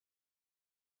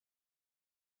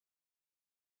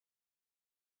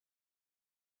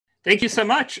Thank you so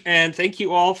much. And thank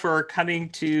you all for coming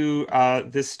to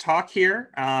this talk here,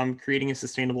 creating a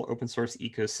sustainable open source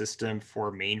ecosystem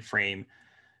for mainframe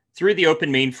through the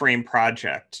Open Mainframe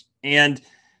Project. And,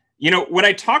 when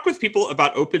I talk with people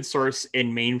about open source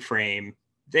and mainframe,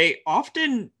 they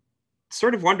often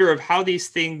sort of wonder of how these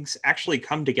things actually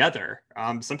come together.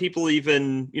 Some people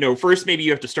even, first maybe you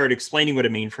have to start explaining what a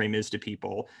mainframe is to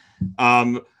people.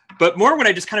 But more when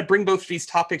I just kind of bring both of these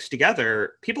topics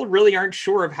together, people really aren't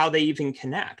sure of how they even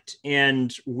connect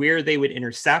and where they would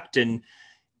intersect and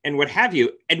what have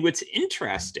you. And what's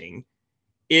interesting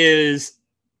is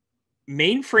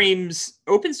mainframes,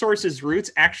 open source's roots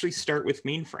actually start with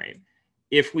mainframe.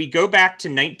 If we go back to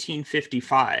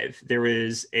 1955, there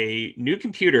was a new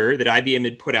computer that IBM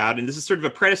had put out, and this is sort of a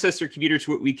predecessor computer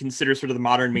to what we consider sort of the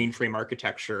modern mainframe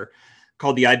architecture,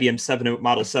 called the IBM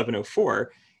Model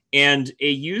 704. And a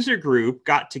user group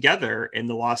got together in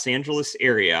the Los Angeles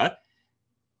area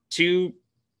to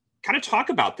kind of talk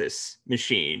about this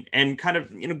machine and kind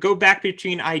of go back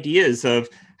between ideas of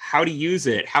how to use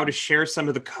it, how to share some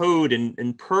of the code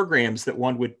and programs that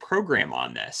one would program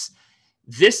on this.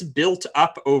 This built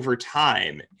up over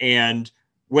time. And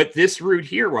what this root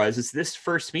here is this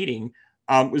first meeting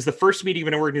was the first meeting of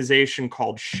an organization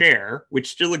called Share,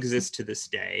 which still exists to this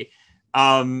day.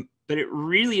 But it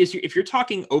really is, if you're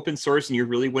talking open source and you're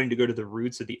really wanting to go to the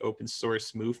roots of the open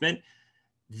source movement,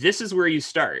 this is where you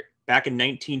start. Back in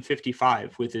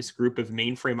 1955 with this group of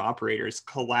mainframe operators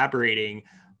collaborating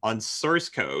on source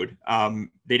code.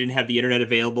 They didn't have the internet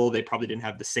available. They probably didn't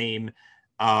have the same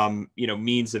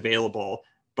means available,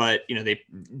 but they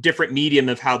different medium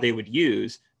of how they would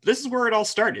use. This is where it all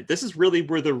started. This is really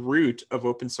where the root of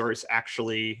open source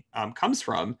actually comes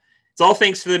from. It's all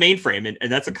thanks to the mainframe,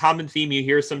 and that's a common theme you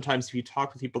hear sometimes if you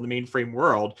talk with people in the mainframe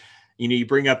world. You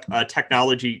bring up a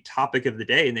technology topic of the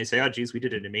day, and they say, "Oh, geez, we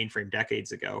did it in mainframe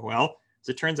decades ago." Well, as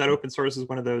it turns out, open source is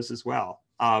one of those as well,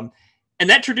 and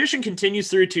that tradition continues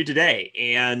through to today.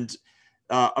 And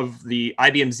of the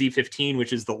IBM Z15,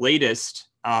 which is the latest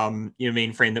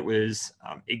mainframe that was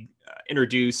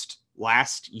introduced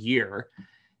last year,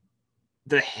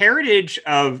 the heritage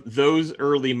of those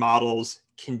early models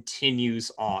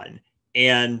continues on.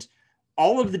 And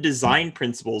all of the design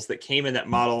principles that came in that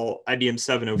model, IBM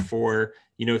 704,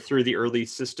 through the early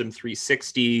System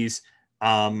 360s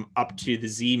up to the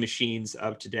Z machines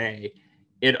of today,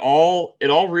 it all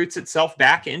roots itself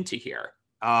back into here.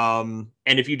 And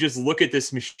if you just look at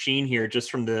this machine here, just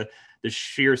from the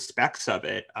sheer specs of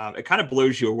it, it kind of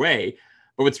blows you away.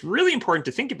 But what's really important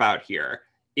to think about here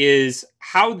is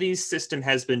how this system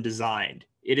has been designed.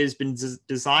 It has been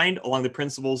designed along the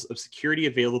principles of security,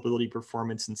 availability,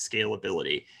 performance, and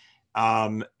scalability.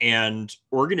 And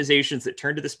organizations that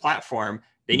turn to this platform,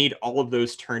 they need all of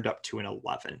those turned up to an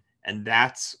 11. And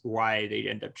that's why they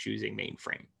end up choosing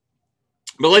mainframe.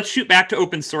 But let's shoot back to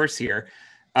open source here,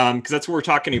 because that's what we're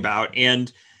talking about.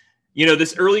 And,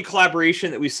 this early collaboration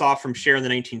that we saw from Share in the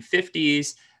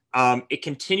 1950s, it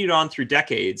continued on through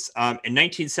decades. In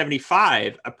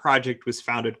 1975, a project was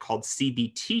founded called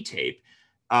CBT Tape.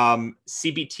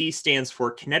 CBT stands for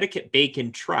Connecticut Bank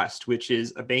and Trust, which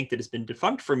is a bank that has been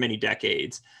defunct for many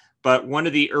decades. But one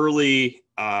of the early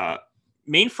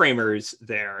mainframers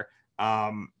there,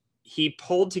 he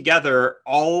pulled together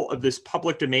all of this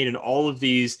public domain and all of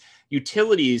these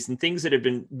utilities and things that have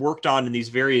been worked on in these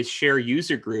various Share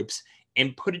user groups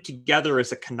and put it together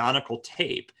as a canonical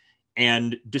tape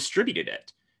and distributed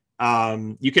it.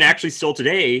 You can actually still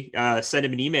today send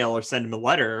him an email or send him a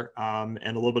letter and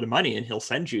a little bit of money, and he'll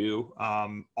send you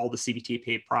all the CBT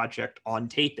Tape project on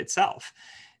tape itself.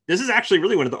 This is actually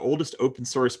really one of the oldest open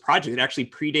source projects. It actually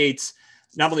predates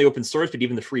not only open source, but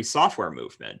even the free software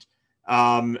movement.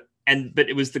 But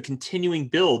it was the continuing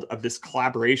build of this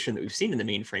collaboration that we've seen in the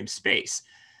mainframe space.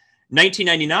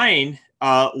 1999,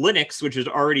 Linux, which had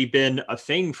already been a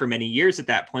thing for many years at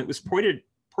that point, was ported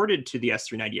to the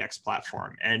S390X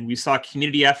platform. And we saw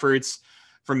community efforts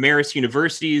from Marist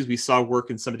universities. We saw work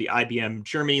in some of the IBM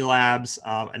Germany labs.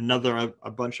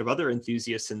 A bunch of other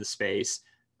enthusiasts in the space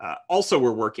also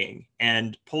were working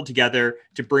and pulled together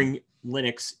to bring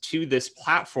Linux to this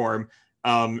platform,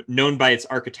 known by its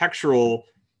architectural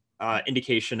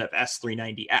indication of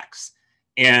S390X.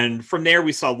 And from there,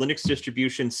 we saw Linux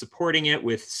distributions supporting it,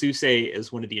 with SUSE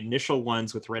as one of the initial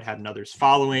ones, with Red Hat and others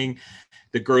following,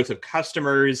 the growth of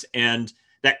customers, and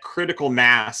that critical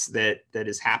mass that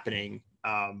is happening,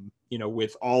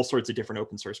 with all sorts of different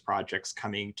open source projects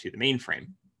coming to the mainframe.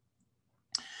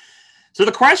 So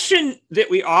the question that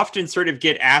we often sort of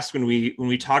get asked when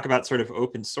we talk about sort of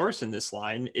open source in this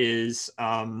line is,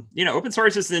 open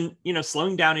source isn't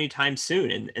slowing down anytime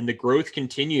soon, and the growth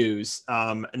continues.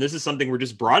 And this is something we're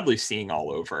just broadly seeing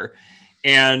all over.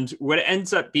 And what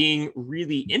ends up being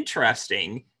really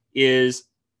interesting is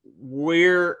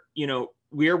where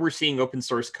we're seeing open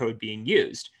source code being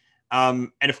used.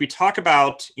 And if we talk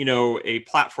about, a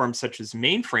platform such as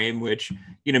Mainframe, which,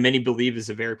 many believe is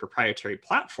a very proprietary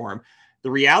platform, the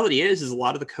reality is a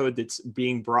lot of the code that's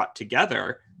being brought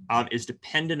together is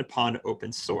dependent upon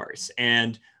open source.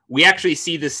 And we actually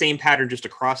see the same pattern just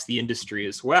across the industry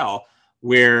as well,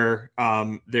 where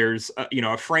there's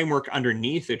a framework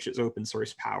underneath which is open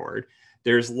source powered.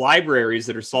 There's libraries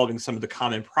that are solving some of the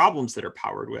common problems that are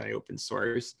powered by open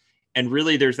source. And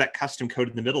really, there's that custom code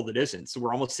in the middle that isn't. So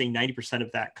we're almost saying 90%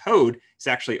 of that code is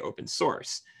actually open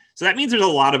source. So that means there's a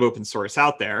lot of open source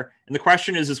out there. And the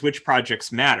question is which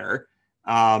projects matter?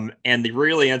 And the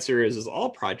real answer is all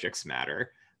projects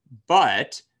matter.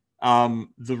 But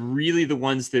the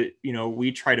ones that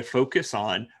we try to focus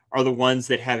on are the ones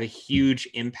that have a huge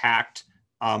impact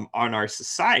on our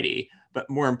society. But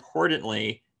more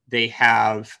importantly, they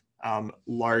have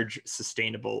large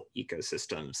sustainable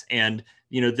ecosystems. And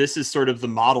this is sort of the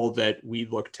model that we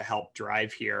look to help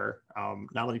drive here,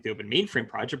 not only the Open Mainframe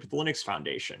Project, but the Linux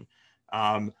Foundation.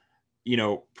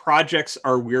 Projects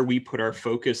are where we put our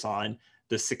focus on.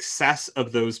 The success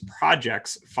of those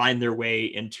projects find their way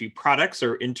into products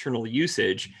or internal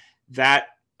usage. That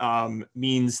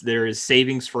means there is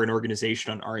savings for an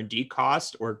organization on R&D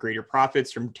cost or greater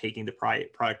profits from taking the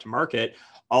product to market.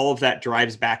 All of that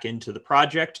drives back into the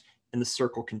project, and the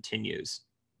circle continues.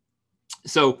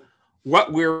 So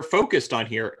what we're focused on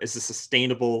here is a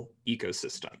sustainable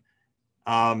ecosystem.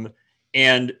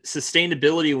 And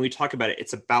sustainability, when we talk about it,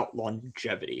 it's about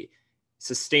longevity.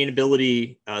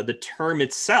 Sustainability, the term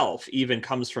itself even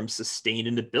comes from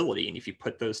sustainability. And if you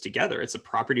put those together, it's a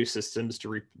property of systems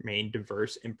to remain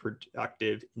diverse and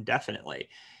productive indefinitely.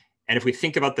 And if we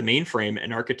think about the mainframe,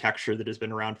 an architecture that has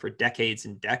been around for decades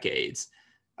and decades,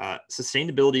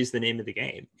 sustainability is the name of the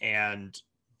game. And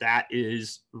that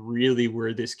is really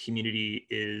where this community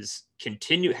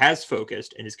has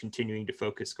focused and is continuing to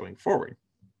focus going forward.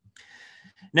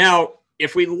 Now,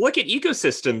 if we look at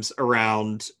ecosystems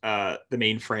around the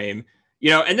mainframe,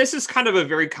 and this is kind of a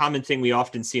very common thing we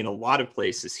often see in a lot of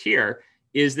places here,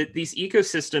 is that these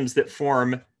ecosystems that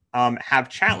form have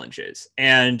challenges.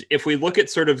 And if we look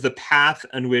at sort of the path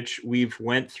in which we've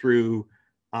went through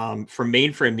from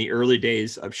mainframe, the early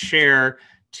days of share,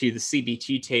 to the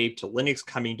CBT tape, to Linux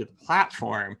coming to the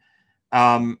platform,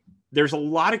 there's a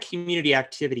lot of community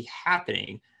activity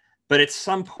happening, but at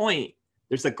some point,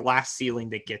 there's a glass ceiling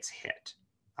that gets hit.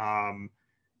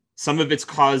 Some of it's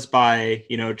caused by,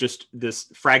 just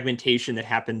this fragmentation that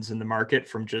happens in the market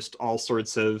from just all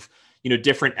sorts of,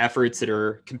 different efforts that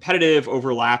are competitive,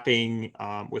 overlapping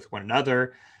with one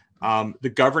another.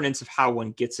 The governance of how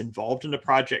one gets involved in a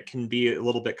project can be a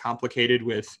little bit complicated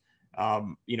with,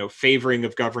 favoring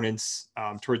of governance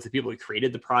towards the people who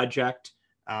created the project,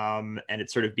 and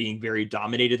it's sort of being very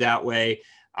dominated that way.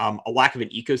 A lack of an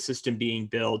ecosystem being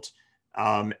built.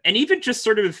 And even just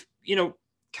sort of,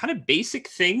 kind of basic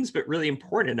things, but really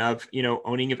important of,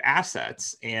 owning of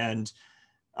assets and,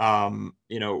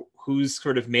 who's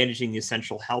sort of managing the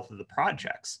essential health of the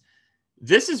projects.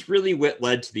 This is really what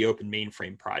led to the Open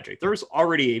Mainframe Project. There was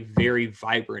already a very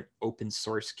vibrant open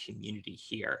source community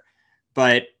here,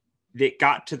 but it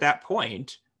got to that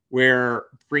point where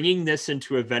bringing this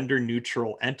into a vendor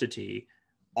neutral entity,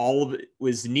 all of it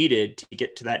was needed to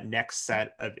get to that next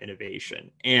set of innovation.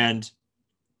 And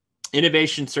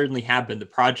innovation certainly happened. The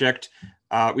project,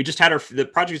 the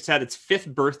project had its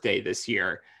 5th birthday this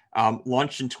year,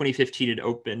 launched in 2015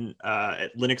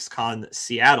 at LinuxCon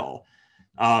Seattle,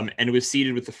 and it was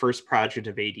seeded with the first project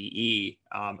of ADE,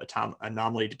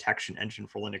 Anomaly Detection Engine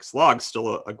for Linux Logs,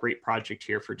 still a great project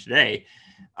here for today.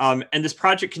 And this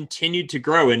project continued to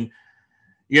grow. And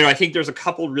I think there's a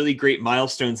couple really great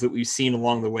milestones that we've seen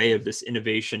along the way of this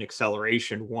innovation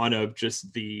acceleration. One of just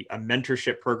a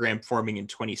mentorship program forming in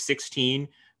 2016,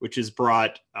 which has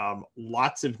brought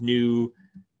lots of new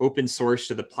open source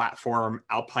to the platform.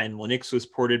 Alpine Linux was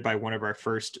ported by one of our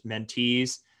first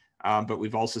mentees, but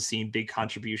we've also seen big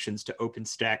contributions to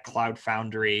OpenStack, Cloud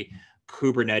Foundry,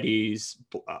 Kubernetes,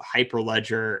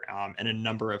 Hyperledger, and a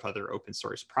number of other open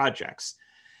source projects.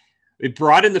 It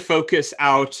broadened the focus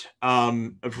out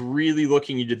of really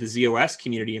looking into the ZOS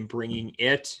community and bringing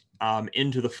it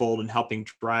into the fold and helping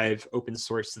drive open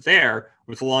source there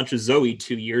with the launch of Zoe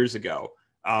 2 years ago,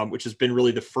 which has been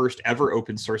really the first ever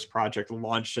open source project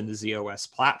launched in the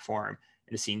ZOS platform.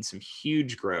 and has seen some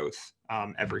huge growth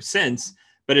ever since.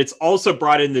 But it's also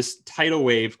brought in this tidal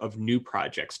wave of new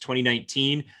projects.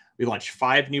 2019, we launched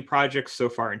 5 new projects. So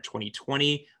far in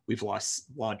 2020, we've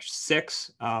launched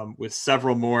 6 with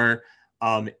several more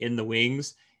in the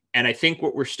wings. And I think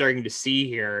what we're starting to see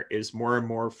here is more and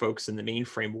more folks in the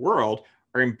mainframe world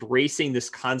are embracing this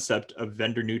concept of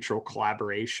vendor neutral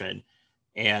collaboration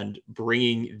and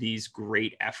bringing these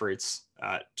great efforts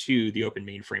to the Open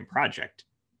Mainframe Project.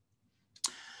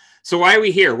 So why are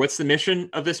we here? What's the mission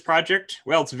of this project?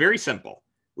 Well, it's very simple.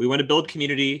 We want to build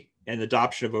community and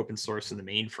adoption of open source in the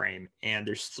mainframe. And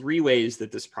there's 3 ways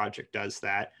that this project does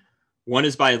that. One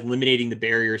is by eliminating the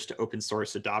barriers to open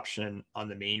source adoption on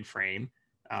the mainframe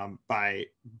by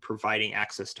providing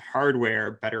access to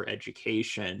hardware, better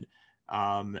education,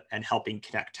 and helping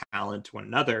connect talent to one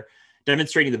another,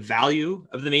 demonstrating the value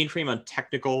of the mainframe on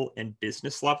technical and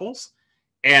business levels.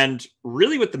 And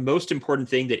really what the most important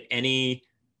thing that any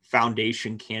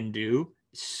foundation can do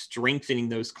is strengthening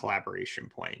those collaboration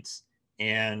points.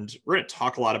 And we're going to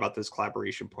talk a lot about those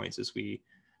collaboration points as we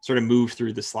sort of move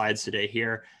through the slides today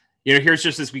here. Here's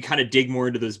just as we kind of dig more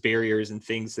into those barriers and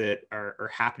things that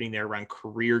are happening there around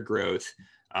career growth,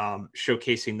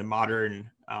 showcasing the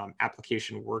modern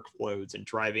application workflows and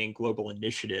driving global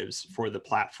initiatives for the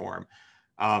platform.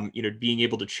 Being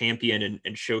able to champion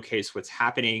and showcase what's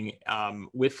happening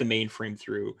with the mainframe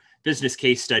through business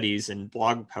case studies and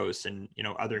blog posts and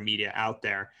other media out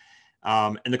there,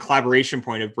 and the collaboration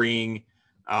point of bringing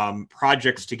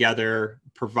projects together,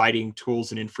 providing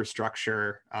tools and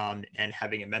infrastructure, and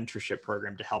having a mentorship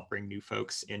program to help bring new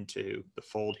folks into the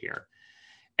fold here.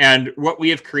 And what we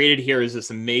have created here is this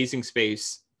amazing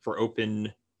space for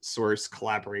open source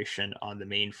collaboration on the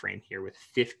mainframe here with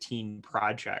 15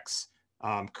 projects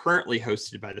currently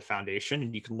hosted by the foundation.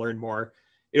 And you can learn more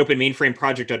at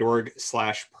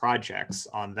openmainframeproject.org/projects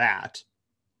on that.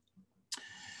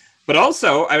 But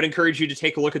also, I would encourage you to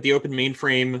take a look at the Open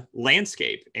Mainframe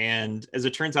landscape. And as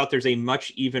it turns out, there's a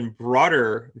much even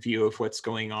broader view of what's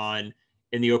going on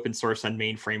in the open source on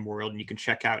mainframe world. And you can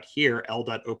check out here,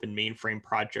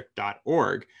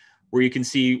 l.openmainframeproject.org, where you can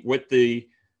see what the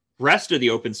rest of the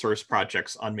open source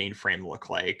projects on mainframe look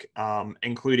like,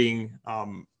 including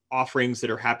offerings that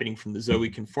are happening from the Zoe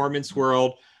conformance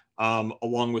world,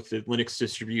 along with the Linux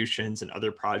distributions and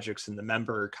other projects and the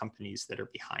member companies that are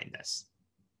behind this.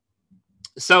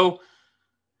 So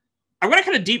I want to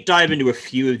kind of deep dive into a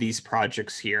few of these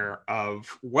projects here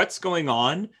of what's going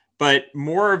on, but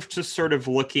more of just sort of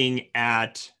looking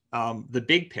at the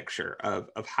big picture of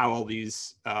how all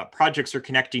these projects are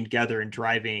connecting together and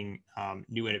driving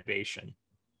new innovation.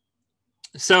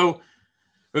 So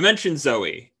we mentioned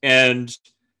Zoe, and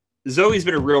Zoe's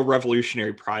been a real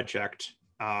revolutionary project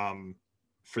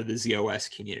for the ZOS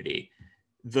community.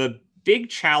 The big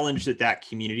challenge that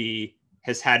community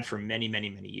has had for many,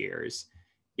 many, many years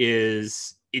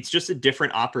is it's just a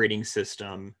different operating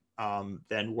system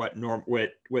than what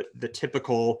the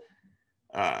typical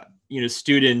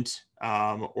student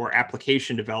or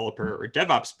application developer or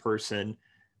DevOps person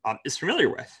is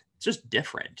familiar with. It's just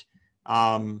different.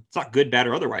 It's not good, bad,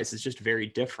 or otherwise. It's just very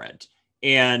different.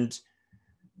 And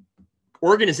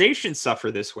organizations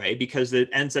suffer this way because it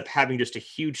ends up having just a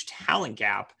huge talent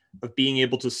gap of being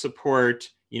able to support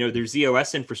their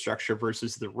ZOS infrastructure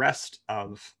versus the rest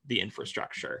of the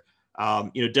infrastructure.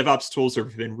 DevOps tools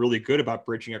have been really good about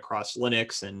bridging across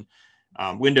Linux and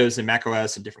Windows and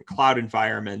macOS and different cloud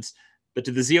environments. But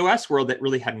to the ZOS world, that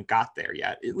really hadn't got there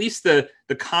yet, at least the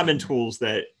common tools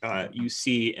that you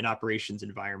see in operations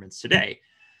environments today.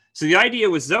 So the idea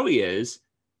with Zoe is,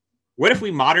 what if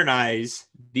we modernize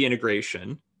the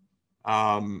integration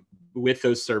with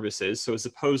those services? So as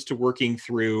opposed to working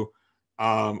through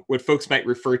what folks might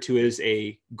refer to as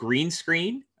a green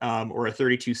screen or a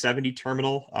 3270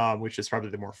 terminal, which is probably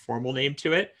the more formal name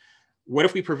to it, what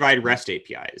if we provide REST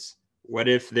APIs? What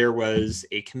if there was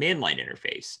a command line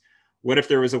interface? What if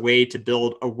there was a way to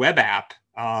build a web app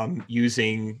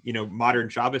using modern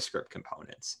JavaScript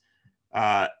components?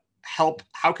 How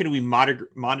can we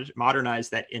modernize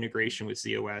that integration with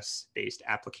ZOS-based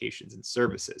applications and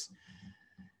services?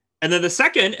 And then the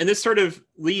second, and this sort of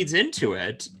leads into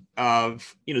it,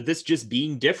 of this just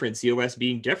being different, ZOS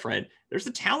being different, there's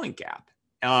a talent gap.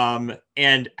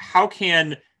 And how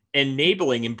can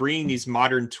enabling and bringing these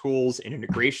modern tools and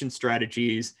integration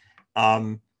strategies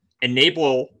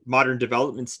enable modern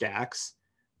development stacks,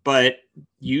 but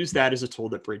use that as a tool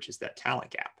that bridges that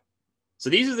talent gap? So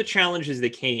these are the challenges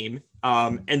that came.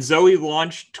 And Zoe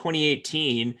launched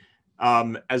 2018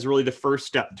 as really the first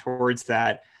step towards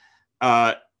that.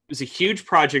 was a huge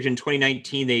project in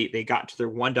 2019. They got to their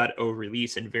 1.0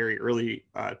 release in very early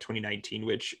 2019,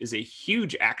 which is a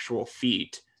huge actual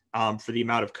feat for the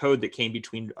amount of code that came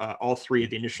between all three of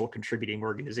the initial contributing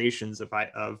organizations of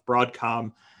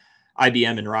Broadcom,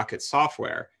 IBM, and Rocket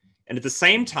Software. And at the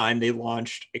same time, they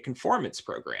launched a conformance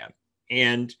program.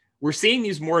 And we're seeing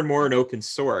these more and more in open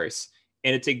source.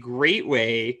 And it's a great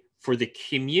way for the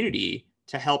community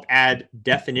to help add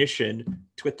definition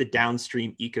to what the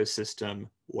downstream ecosystem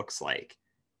looks like,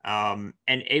 and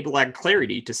able to add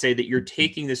clarity to say that you're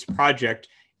taking this project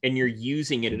and you're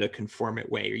using it in a conformant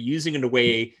way. You're using it in a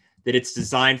way that it's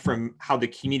designed from how the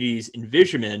community's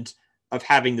envisionment of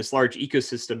having this large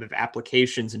ecosystem of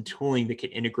applications and tooling that can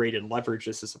integrate and leverage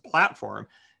this as a platform.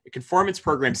 The conformance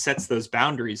program sets those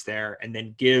boundaries there and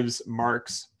then gives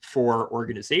marks for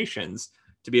organizations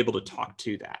to be able to talk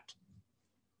to that.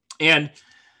 And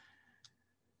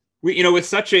we, with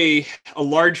such a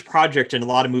large project and a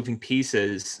lot of moving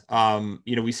pieces,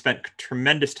 we spent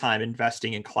tremendous time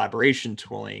investing in collaboration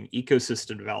tooling,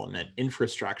 ecosystem development,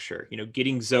 infrastructure,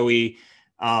 getting Zoe,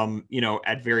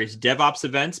 at various DevOps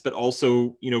events, but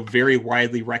also, very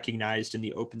widely recognized in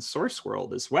the open source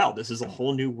world as well. This is a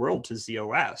whole new world to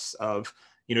ZOS of,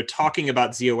 talking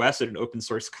about ZOS at an open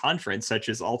source conference, such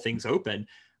as All Things Open,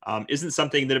 isn't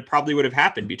something that it probably would have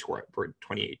happened before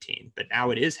 2018, but now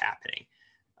it is happening.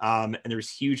 And there's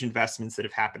huge investments that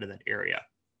have happened in that area.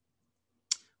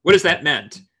 What has that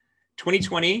meant?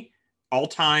 2020, all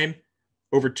time,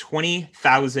 over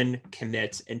 20,000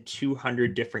 commits and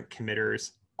 200 different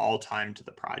committers all time to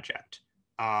the project.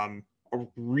 A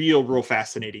real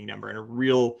fascinating number and a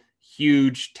real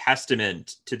huge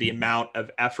testament to the amount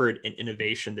of effort and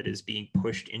innovation that is being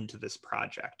pushed into this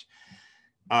project.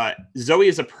 Zoe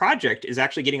as a project is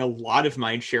actually getting a lot of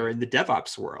mind share in the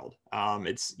DevOps world.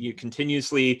 It's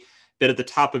continuously been at the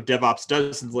top of DevOps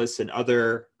dozens lists and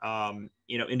other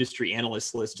industry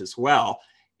analyst lists as well.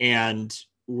 And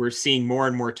we're seeing more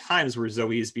and more times where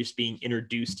Zoe is just being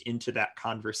introduced into that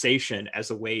conversation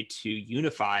as a way to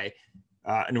unify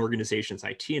an organization's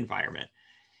IT environment.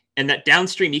 And that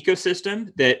downstream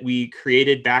ecosystem that we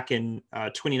created back in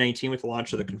 2019 with the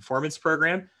launch of the conformance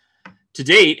program, to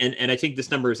date, and I think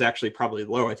this number is actually probably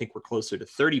low, I think we're closer to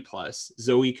 30 plus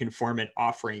Zoe conformant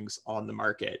offerings on the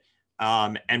market.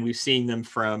 And we've seen them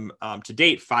from, to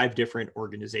date, 5 different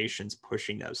organizations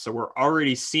pushing those. So we're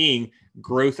already seeing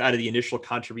growth out of the initial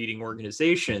contributing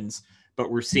organizations, but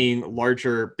we're seeing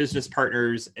larger business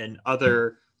partners and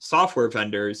other software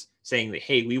vendors saying that,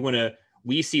 hey,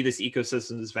 we see this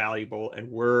ecosystem as valuable and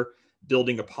we're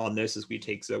building upon this as we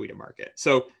take Zoe to market.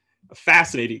 So a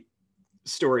fascinating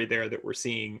story there that we're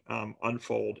seeing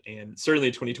unfold. And certainly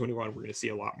in 2021, we're going to see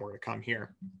a lot more to come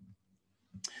here.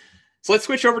 So let's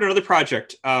switch over to another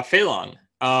project, Feilong,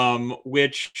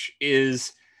 which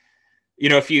is,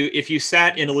 if you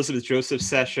sat in Elizabeth Joseph's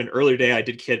session earlier today, I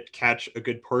did catch a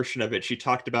good portion of it. She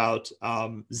talked about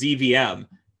ZVM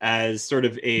as sort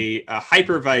of a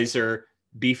hypervisor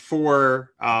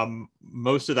before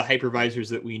most of the hypervisors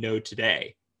that we know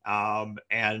today.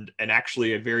 And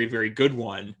actually a very, very good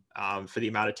one for the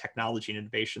amount of technology and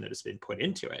innovation that has been put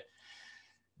into it.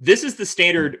 This is the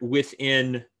standard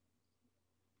within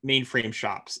mainframe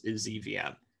shops is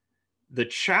ZVM. The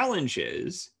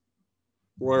challenges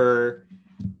were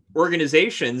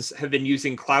organizations have been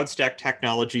using cloud stack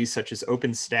technologies such as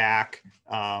OpenStack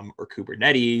or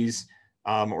Kubernetes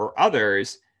or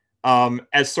others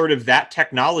as sort of that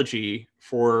technology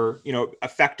for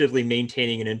effectively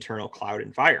maintaining an internal cloud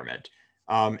environment.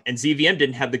 And ZVM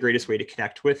didn't have the greatest way to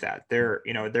connect with that.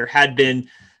 There had been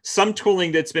some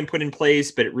tooling that's been put in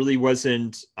place, but it really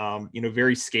wasn't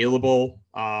very scalable.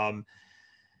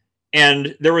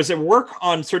 And there was a work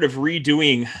on sort of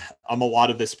redoing a lot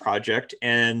of this project.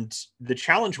 And the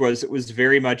challenge was it was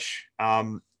very much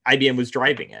IBM was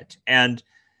driving it. And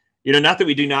not that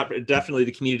we do not, definitely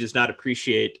the community does not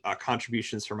appreciate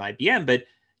contributions from IBM, but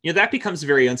that becomes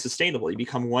very unsustainable. You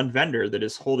become one vendor that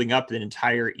is holding up an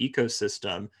entire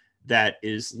ecosystem that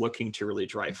is looking to really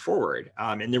drive forward.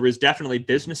 And there was definitely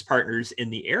business partners in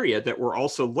the area that were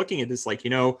also looking at this like,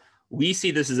 we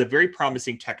see this as a very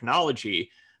promising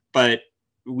technology, but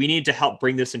we need to help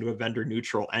bring this into a vendor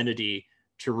neutral entity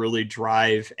to really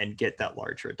drive and get that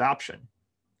larger adoption.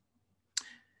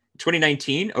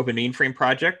 2019, Open Mainframe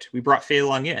Project, we brought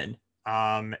Feilong in.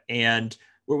 And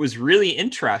what was really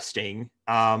interesting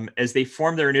as they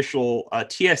formed their initial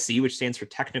TSC, which stands for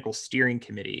Technical Steering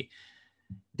Committee,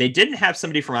 they didn't have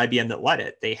somebody from IBM that led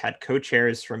it. They had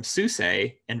co-chairs from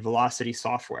SUSE and Velocity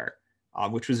Software,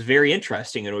 which was very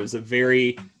interesting. And it was a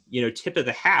very, tip of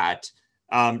the hat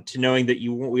to knowing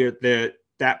that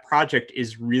that project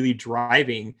is really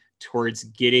driving towards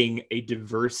getting a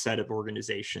diverse set of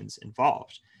organizations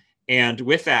involved. And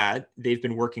with that, they've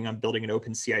been working on building an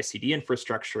open CI/CD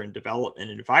infrastructure and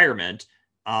development environment,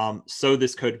 so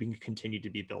this code can continue to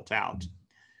be built out.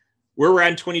 Where we're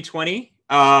at in 2020,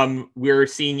 we're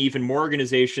seeing even more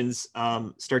organizations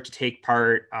start to take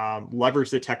part,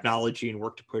 leverage the technology, and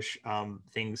work to push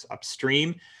things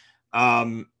upstream.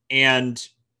 And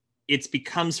it's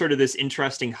become sort of this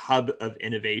interesting hub of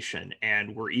innovation.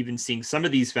 And we're even seeing some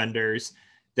of these vendors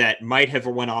that might have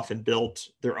went off and built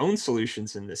their own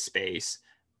solutions in this space.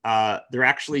 They're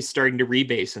actually starting to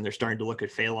rebase, and they're starting to look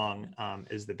at Feilong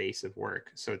as the base of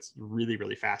work. So it's really,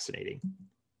 really fascinating.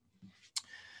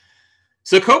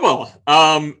 So COBOL.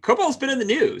 COBOL's been in the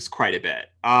news quite a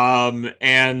bit.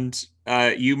 And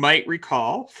you might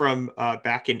recall from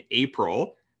back in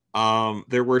April,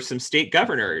 there were some state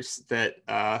governors that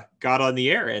got on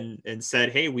the air and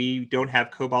said, hey, we don't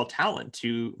have COBOL talent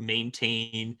to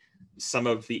maintain some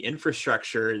of the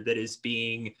infrastructure that is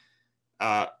being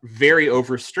very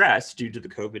overstressed due to the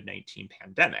COVID-19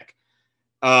 pandemic.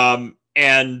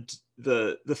 And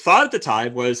the thought at the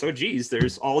time was, oh, geez,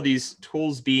 there's all these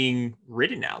tools being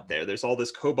written out there. There's all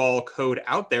this COBOL code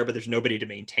out there, but there's nobody to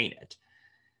maintain it.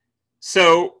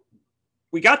 So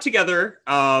we got together,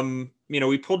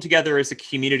 we pulled together as a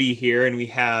community here, and we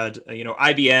had,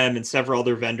 IBM and several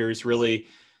other vendors really,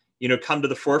 come to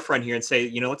the forefront here and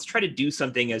say, let's try to do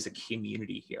something as a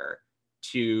community here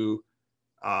to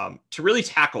really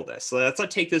tackle this. So let's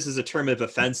not take this as a term of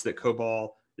offense that COBOL,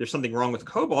 there's something wrong with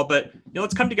COBOL, but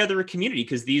let's come together a community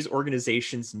because these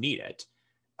organizations need it.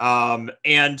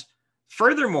 And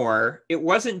furthermore, it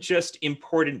wasn't just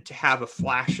important to have a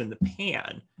flash in the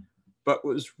pan, but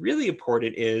what was really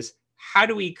important is, how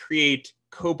do we create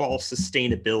COBOL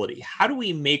sustainability? How do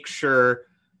we make sure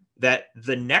that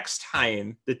the next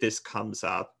time that this comes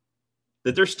up,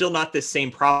 that there's still not this same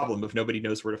problem of nobody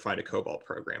knows where to find a COBOL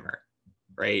programmer,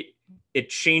 right? It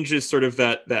changes sort of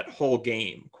that whole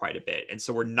game quite a bit. And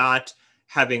so we're not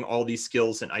having all these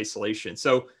skills in isolation.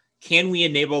 So can we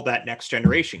enable that next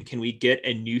generation? Can we get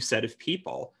a new set of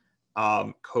people,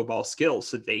 COBOL skills,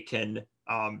 so they can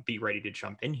be ready to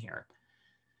jump in here?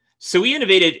 So we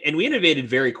innovated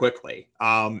very quickly.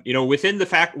 Within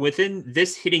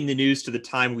this hitting the news to the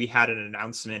time we had an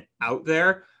announcement out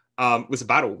there was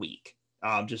about a week,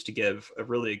 just to give a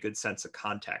really good sense of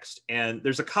context. And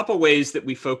there's a couple ways that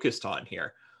we focused on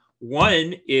here.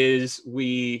 One is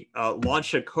we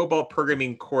launched a COBOL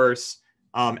programming course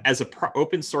as an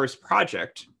open source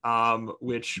project,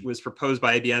 which was proposed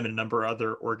by IBM and a number of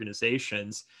other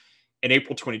organizations in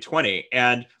April 2020.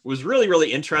 And what was really,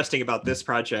 really interesting about this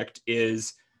project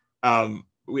is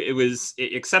it was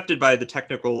accepted by the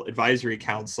Technical Advisory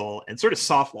Council and sort of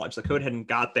soft launch. The code hadn't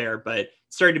got there, but it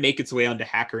started to make its way onto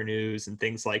Hacker News and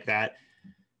things like that.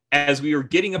 As we were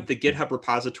getting up the GitHub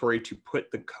repository to put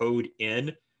the code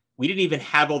in, we didn't even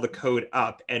have all the code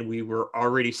up, and we were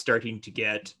already starting to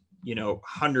get,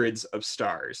 hundreds of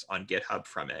stars on GitHub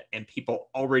from it, and people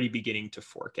already beginning to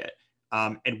fork it.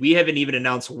 And we haven't even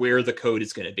announced where the code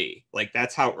is going to be. Like,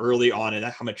 that's how early on and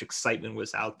how much excitement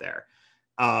was out there.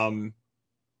 To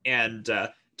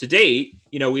date,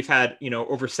 we've had,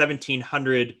 over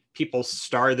 1,700 people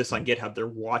star this on GitHub. They're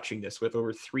watching this with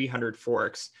over 300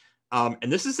 forks. And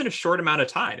this is in a short amount of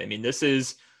time. I mean, this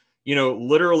is,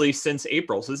 literally since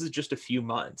April. So this is just a few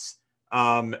months.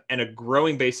 And a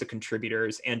growing base of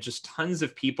contributors and just tons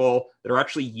of people that are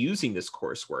actually using this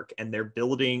coursework, and they're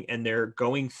building and they're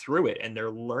going through it and they're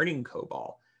learning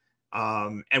COBOL.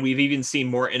 And we've even seen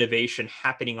more innovation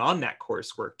happening on that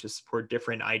coursework to support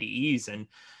different IDEs and,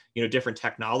 different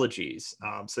technologies.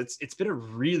 So it's been a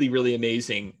really, really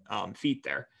amazing feat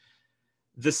there.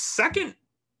 The second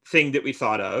thing that we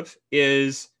thought of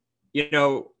is,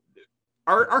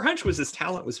 our hunch was this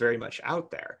talent was very much out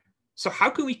there. So how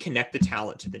can we connect the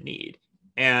talent to the need?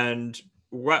 And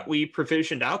what we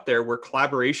provisioned out there were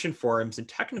collaboration forums and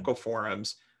technical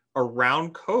forums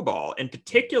around COBOL, and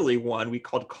particularly one we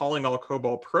called Calling All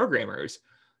COBOL Programmers,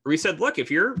 where we said, look, if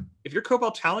you're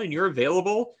COBOL talent and you're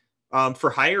available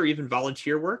for hire or even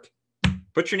volunteer work,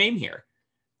 put your name here.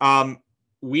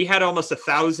 We had almost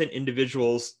 1,000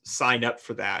 individuals sign up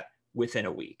for that within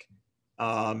a week.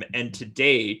 And to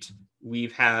date,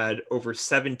 we've had over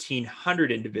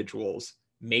 1,700 individuals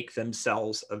make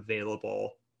themselves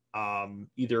available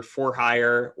either for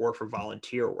hire or for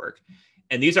volunteer work.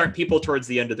 And these aren't people towards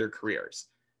the end of their careers.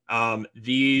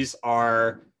 These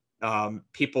are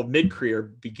people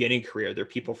mid-career, beginning career. They're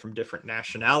people from different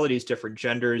nationalities, different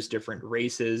genders, different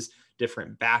races,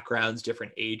 different backgrounds,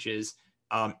 different ages.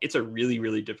 It's a really,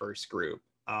 really diverse group.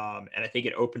 And I think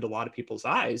it opened a lot of people's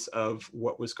eyes of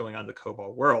what was going on in the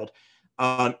COBOL world.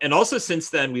 And also since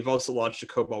then, we've also launched a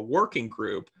COBOL working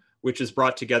group, which has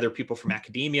brought together people from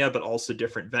academia, but also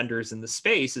different vendors in the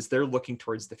space as they're looking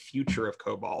towards the future of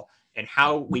COBOL and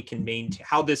how we can maintain,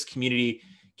 how this community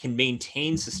can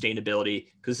maintain sustainability,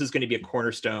 because this is going to be a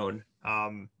cornerstone,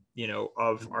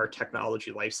 of our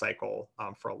technology lifecycle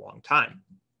for a long time.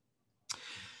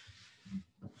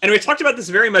 And we talked about this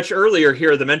very much earlier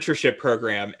here, the mentorship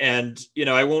program. And,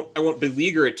 I won't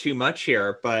beleaguer it too much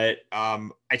here, but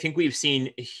I think we've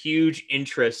seen a huge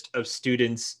interest of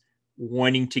students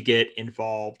wanting to get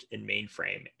involved in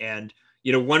mainframe. And,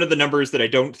 one of the numbers that I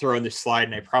don't throw on this slide,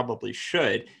 and I probably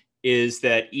should, is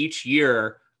that each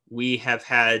year we have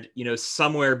had,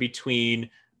 somewhere between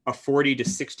a 40 to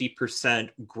 60%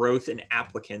 growth in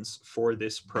applicants for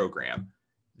this program.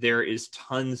 There is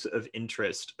tons of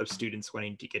interest of students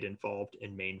wanting to get involved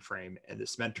in mainframe, and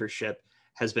this mentorship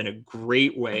has been a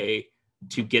great way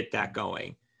to get that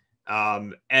going.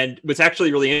 And what's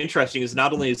actually really interesting is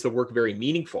not only is the work very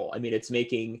meaningful, I mean, it's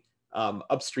making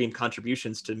upstream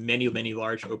contributions to many, many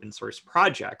large open source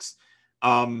projects,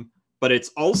 but it's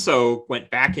also went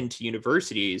back into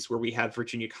universities where we have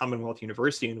Virginia Commonwealth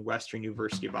University and Western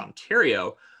University of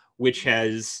Ontario, which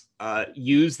has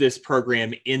used this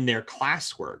program in their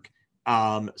classwork.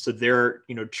 So they're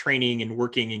training and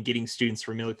working and getting students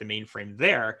familiar with the mainframe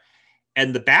there.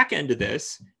 And the back end of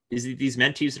this is that these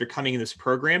mentees that are coming in this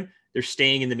program, they're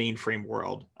staying in the mainframe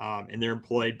world, and they're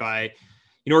employed by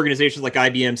organizations like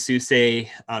IBM, SUSE,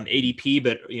 ADP,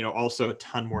 but also a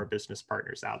ton more business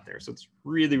partners out there. So it's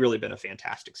really, really been a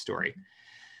fantastic story.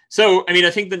 So, I mean, I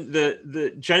think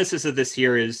the genesis of this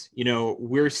here is,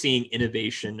 we're seeing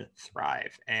innovation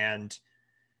thrive. And,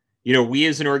 we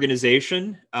as an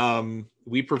organization,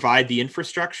 we provide the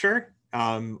infrastructure.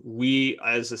 We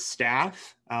as a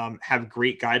staff have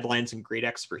great guidelines and great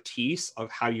expertise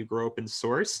of how you grow open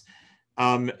source.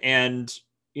 And,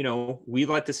 we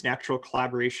let this natural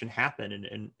collaboration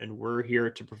happen, and we're here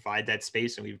to provide that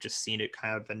space. And we've just seen it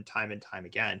kind of in time and time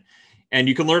again. And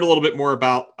you can learn a little bit more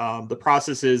about the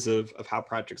processes of how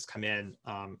projects come in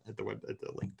at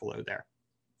the link below there.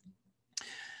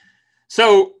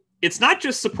 So it's not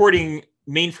just supporting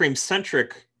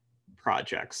mainframe-centric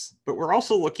projects, but we're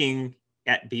also looking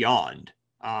at beyond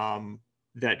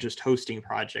that just hosting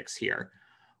projects here.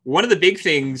 One of the big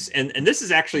things, and this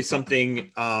is actually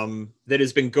something that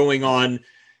has been going on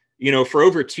for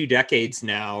over 2 decades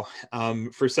now.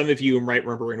 For some of you might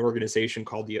remember an organization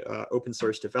called the Open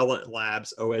Source Development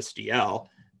Labs, OSDL.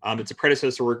 It's a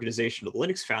predecessor organization to the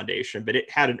Linux Foundation, but it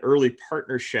had an early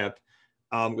partnership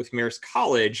with Marist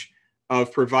College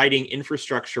of providing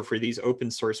infrastructure for these open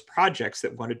source projects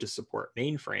that wanted to support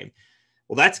mainframe.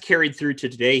 Well, that's carried through to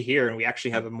today here, and we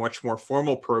actually have a much more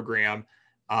formal program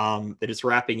that is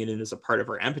wrapping it in as a part of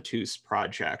our Impetus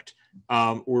project,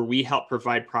 where we help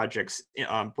provide projects,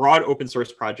 broad open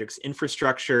source projects,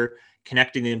 infrastructure,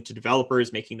 connecting them to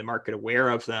developers, making the market aware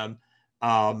of them,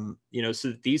 so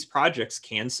that these projects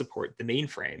can support the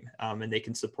mainframe, and they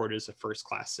can support it as a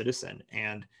first-class citizen.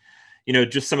 And,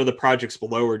 just some of the projects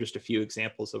below are just a few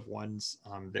examples of ones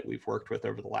that we've worked with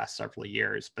over the last several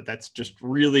years. But that's just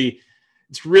really,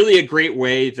 it's really a great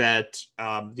way that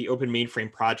the Open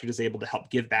Mainframe Project is able to help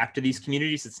give back to these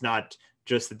communities. It's not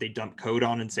just that they dump code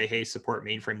on and say, hey, support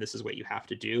mainframe, this is what you have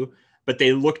to do. But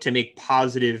they look to make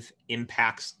positive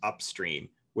impacts upstream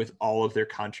with all of their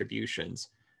contributions.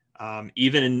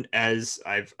 Even as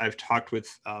I've talked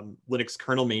with Linux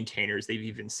kernel maintainers, they've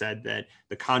even said that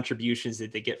the contributions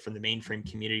that they get from the mainframe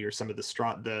community are some of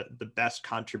the best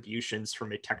contributions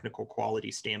from a technical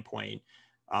quality standpoint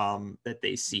that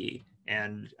they see.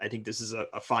 And I think this is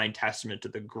a fine testament to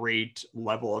the great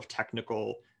level of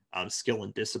technical skill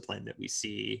and discipline that we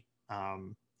see,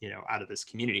 out of this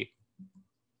community.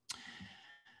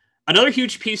 Another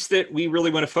huge piece that we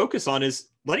really want to focus on is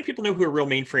letting people know who a real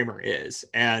mainframer is.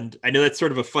 And I know that's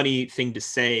sort of a funny thing to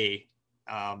say,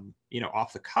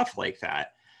 off the cuff like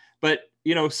that. But,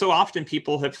 so often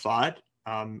people have thought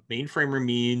mainframer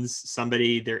means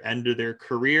somebody, their end of their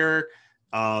career,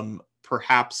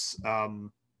 perhaps, a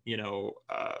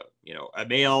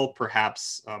male,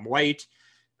 perhaps white.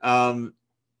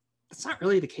 That's not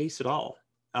really the case at all.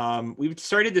 We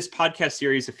started this podcast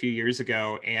series a few years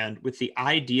ago, and with the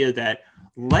idea that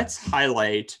let's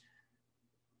highlight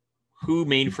who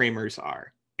mainframers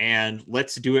are, and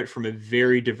let's do it from a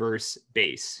very diverse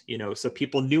base, so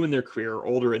people new in their career,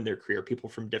 older in their career, people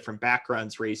from different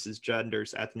backgrounds, races,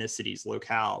 genders, ethnicities,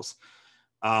 locales.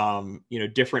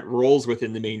 different roles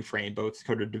within the mainframe, both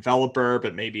code of developer,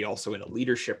 but maybe also in a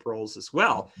leadership roles as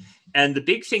well. And the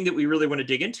big thing that we really want to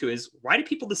dig into is, why do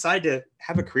people decide to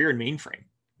have a career in mainframe?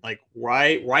 Like,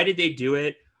 why did they do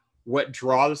it? What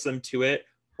draws them to it?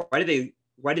 Why do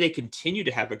they continue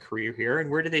to have a career here?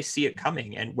 And where do they see it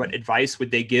coming? And what advice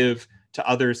would they give to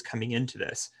others coming into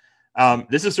this?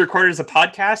 This is recorded as a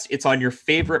podcast. It's on your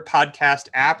favorite podcast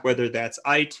app, whether that's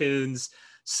iTunes,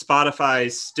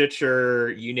 Spotify,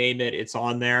 Stitcher, you name it, it's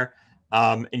on there.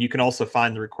 And you can also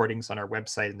find the recordings on our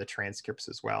website and the transcripts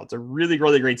as well. It's a really,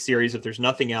 really great series. If there's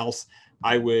nothing else,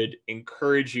 I would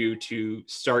encourage you to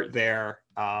start there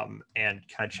and kind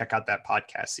of check out that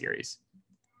podcast series.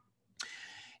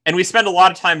 And we spend a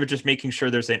lot of time with just making sure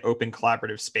there's an open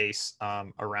collaborative space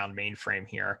around mainframe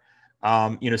here.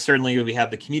 Certainly we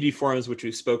have the community forums, which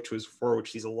we spoke to before,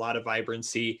 which sees a lot of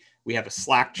vibrancy. We have a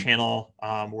Slack channel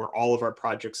where all of our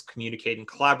projects communicate and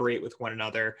collaborate with one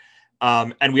another.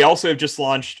 And we also have just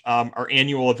launched our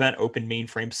annual event, Open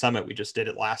Mainframe Summit. We just did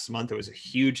it last month. It was a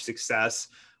huge success.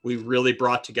 We really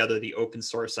brought together the open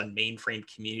source on mainframe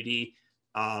community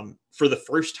for the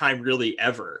first time really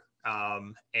ever.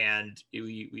 And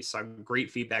we saw great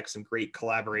feedback, some great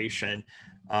collaboration,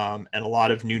 and a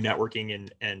lot of new networking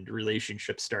and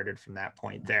relationships started from that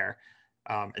point there.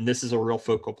 And this is a real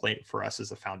focal point for us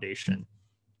as a foundation.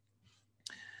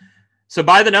 So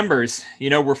by the numbers,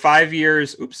 we're 5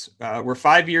 years. We're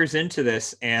 5 years into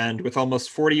this, and with almost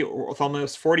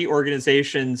 40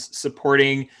 organizations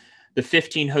supporting the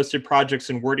 15 hosted projects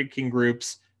and working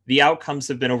groups, the outcomes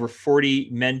have been over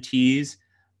 40 mentees,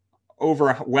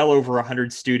 well over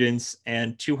 100 students,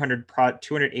 and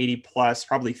 280 plus,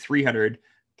 probably 300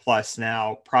 plus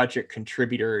now project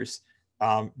contributors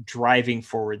driving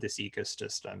forward this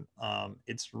ecosystem.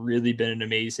 It's really been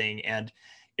amazing, and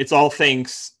it's all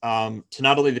thanks to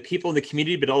not only the people in the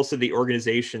community, but also the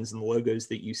organizations and the logos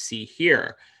that you see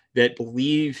here that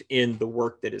believe in the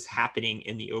work that is happening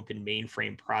in the Open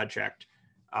Mainframe Project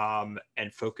and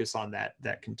focus on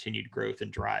that continued growth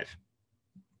and drive.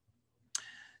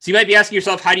 So you might be asking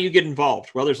yourself, how do you get involved?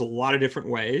 Well, there's a lot of different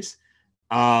ways.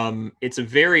 It's a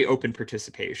very open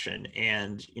participation,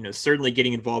 and certainly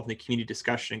getting involved in the community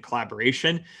discussion and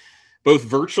collaboration, both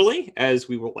virtually, as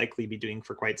we will likely be doing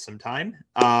for quite some time,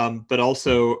 but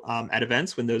also at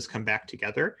events when those come back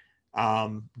together.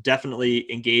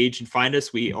 Definitely engage and find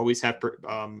us. We always have,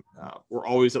 we're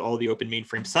always at all the Open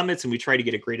Mainframe Summits, and we try to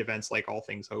get at great events like All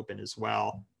Things Open as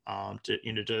well,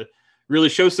 to really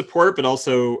show support, but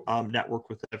also network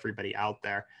with everybody out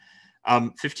there.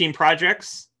 15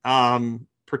 projects,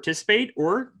 participate,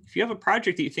 or if you have a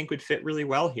project that you think would fit really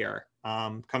well here,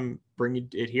 come bring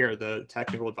it here. The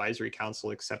Technical Advisory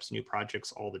Council accepts new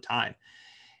projects all the time.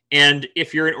 And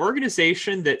if you're an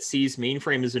organization that sees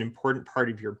mainframe as an important part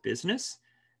of your business,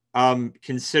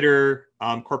 consider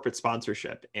corporate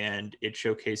sponsorship, and it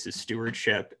showcases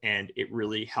stewardship, and it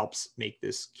really helps make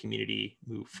this community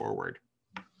move forward.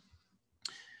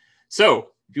 So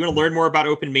if you want to learn more about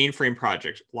Open Mainframe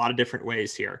Project, a lot of different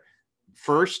ways here.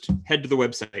 First, head to the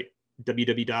website,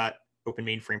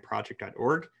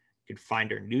 www.openmainframeproject.org. You can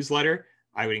find our newsletter.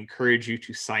 I would encourage you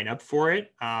to sign up for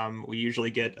it. We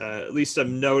usually get at least a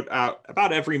note out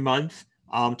about every month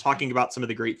talking about some of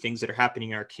the great things that are happening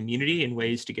in our community and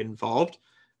ways to get involved.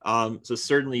 So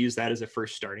certainly use that as a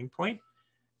first starting point.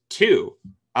 2,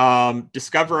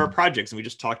 discover our projects. And we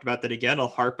just talked about that again. I'll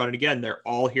harp on it again. They're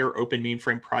all here,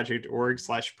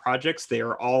 openmainframeproject.org/projects. They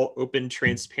are all open,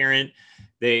 transparent.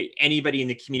 Anybody in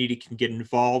the community can get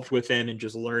involved with them and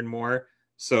just learn more.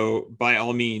 So by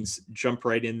all means, jump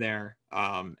right in there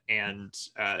and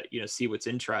see what's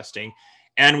interesting.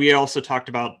 And we also talked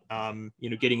about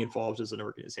getting involved as an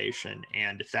organization.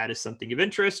 And if that is something of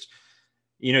interest,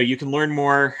 you can learn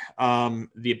more.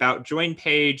 The About Join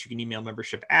page, you can email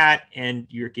membership at, and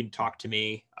you can talk to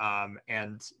me,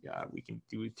 and we can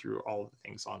do through all of the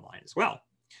things online as well.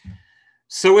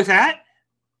 So with that,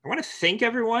 I want to thank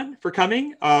everyone for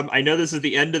coming. I know this is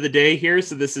the end of the day here,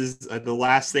 so this is the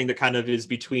last thing that kind of is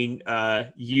between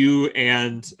you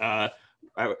and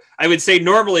I would say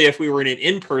normally if we were in an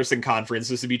in-person conference,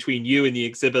 this is between you and the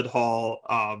exhibit hall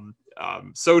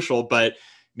social, but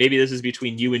maybe this is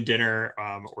between you and dinner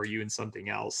or you and something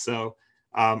else. So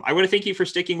I want to thank you for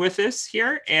sticking with us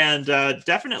here, and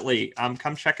definitely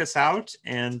come check us out,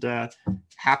 and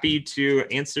happy to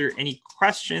answer any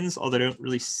questions, although I don't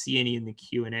really see any in the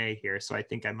Q&A here. So I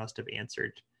think I must have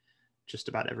answered just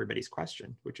about everybody's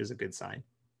question, which is a good sign.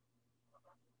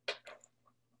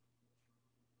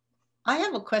 I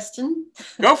have a question.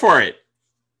 Go for it.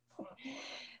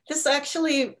 This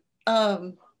actually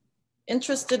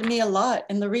interested me a lot.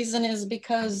 And the reason is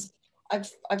because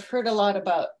I've heard a lot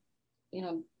about,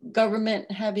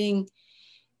 government having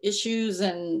issues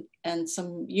and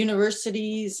some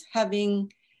universities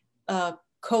having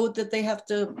code that they have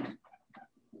to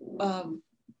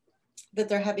that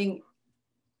they're having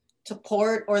to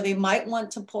port, or they might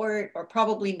want to port, or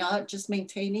probably not, just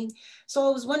maintaining. So I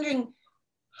was wondering,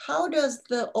 how does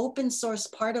the open source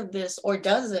part of this, or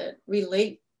does it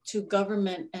relate to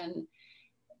government and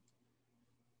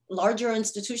larger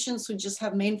institutions who just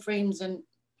have mainframes and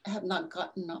have not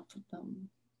gotten up with them?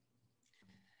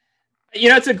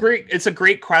 It's a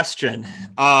great question.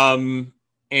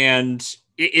 And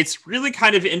it's really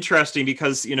kind of interesting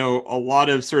because, a lot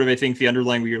of sort of, I think the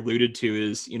underlying we alluded to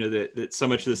is, that so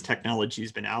much of this technology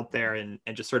has been out there and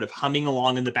just sort of humming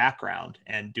along in the background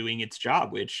and doing its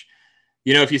job, which,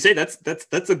 if you say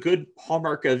that's a good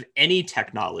hallmark of any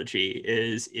technology,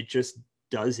 is it just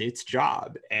does its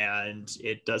job and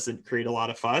it doesn't create a lot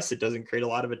of fuss. It doesn't create a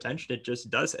lot of attention. It just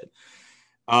does it.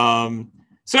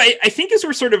 So I think as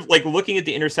we're sort of like looking at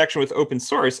the intersection with open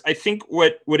source, I think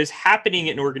what is happening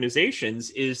in organizations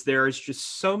is there's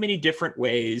just so many different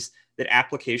ways that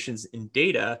applications and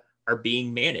data are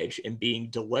being managed and being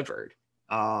delivered.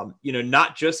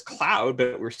 Not just cloud,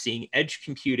 but we're seeing edge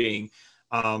computing.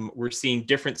 We're seeing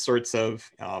different sorts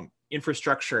of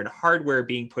infrastructure and hardware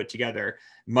being put together,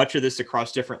 much of this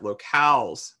across different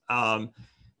locales.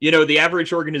 The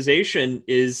average organization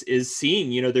is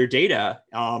seeing, their data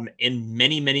in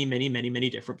many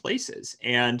different places.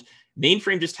 And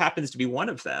mainframe just happens to be one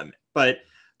of them. But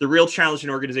the real challenge an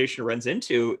organization runs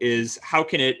into is how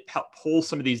can it help pull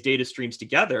some of these data streams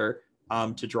together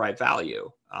to drive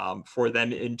value for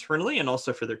them internally and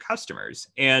also for their customers.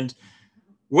 And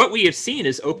what we have seen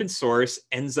is open source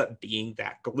ends up being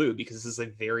that glue, because this is a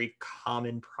very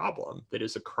common problem that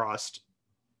is across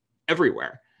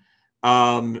everywhere.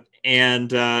 That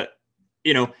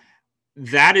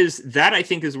I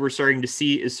think is we're starting to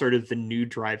see is sort of the new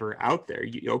driver out there.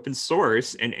 Open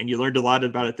source, and you learned a lot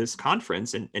about it at this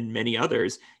conference and many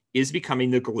others, is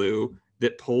becoming the glue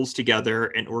that pulls together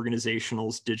an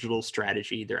organizational's digital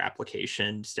strategy, their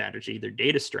application strategy, their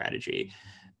data strategy.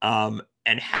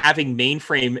 And having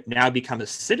mainframe now become a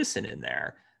citizen in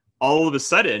there, all of a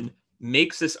sudden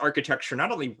makes this architecture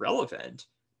not only relevant,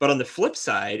 but on the flip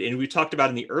side, and we talked about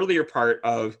in the earlier part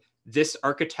of this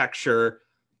architecture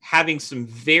having some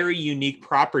very unique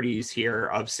properties here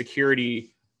of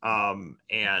security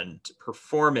and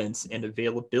performance and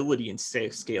availability and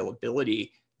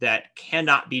scalability that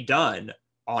cannot be done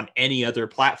on any other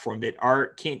platform, that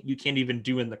you can't even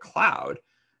do in the cloud.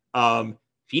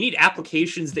 If you need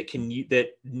applications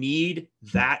that need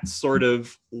that sort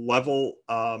of level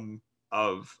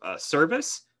of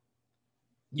service,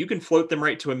 you can float them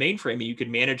right to a mainframe and you can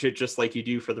manage it just like you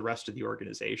do for the rest of the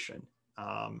organization.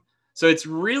 So it's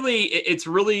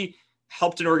really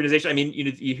helped an organization. I mean,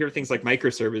 you hear things like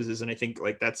microservices, and I think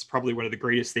like that's probably one of the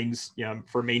greatest things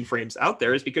for mainframes out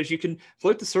there, is because you can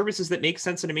float the services that make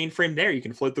sense in a mainframe there. You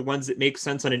can float the ones that make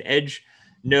sense on an edge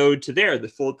node to there,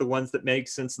 float the ones that make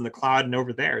sense in the cloud and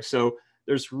over there. So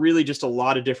there's really just a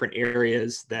lot of different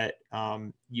areas that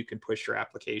you can push your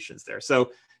applications there.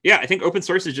 So yeah, I think open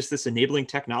source is just this enabling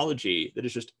technology that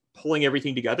is just pulling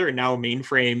everything together. And now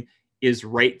mainframe is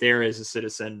right there as a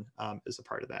citizen, as a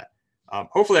part of that.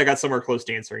 Hopefully I got somewhere close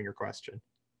to answering your question.